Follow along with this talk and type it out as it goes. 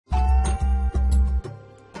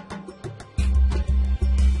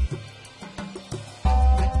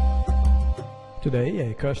Today,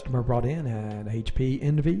 a customer brought in an HP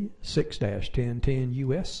Envy 6-1010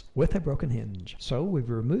 US with a broken hinge. So we've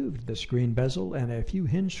removed the screen bezel and a few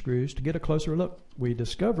hinge screws to get a closer look. We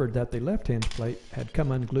discovered that the left hinge plate had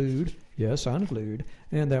come unglued, yes, unglued,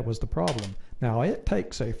 and that was the problem. Now, it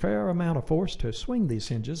takes a fair amount of force to swing these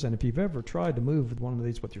hinges, and if you've ever tried to move one of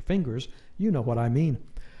these with your fingers, you know what I mean.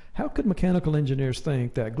 How could mechanical engineers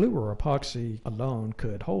think that glue or epoxy alone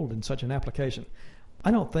could hold in such an application? I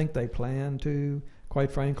don't think they plan to,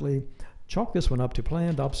 quite frankly. Chalk this one up to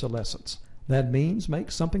planned obsolescence. That means make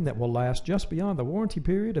something that will last just beyond the warranty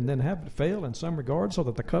period and then have it fail in some regard so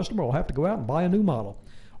that the customer will have to go out and buy a new model.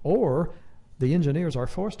 Or the engineers are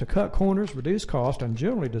forced to cut corners, reduce cost, and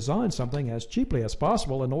generally design something as cheaply as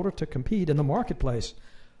possible in order to compete in the marketplace.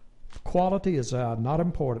 Quality is not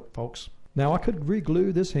important, folks. Now, I could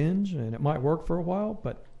re-glue this hinge and it might work for a while,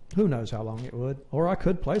 but who knows how long it would. Or I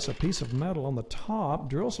could place a piece of metal on the top,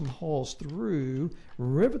 drill some holes through,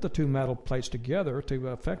 rivet the two metal plates together to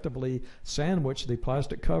effectively sandwich the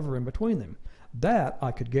plastic cover in between them. That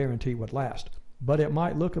I could guarantee would last. But it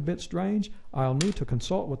might look a bit strange. I'll need to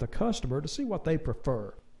consult with the customer to see what they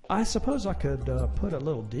prefer. I suppose I could put a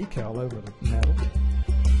little decal over the metal.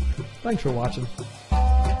 Thanks for watching.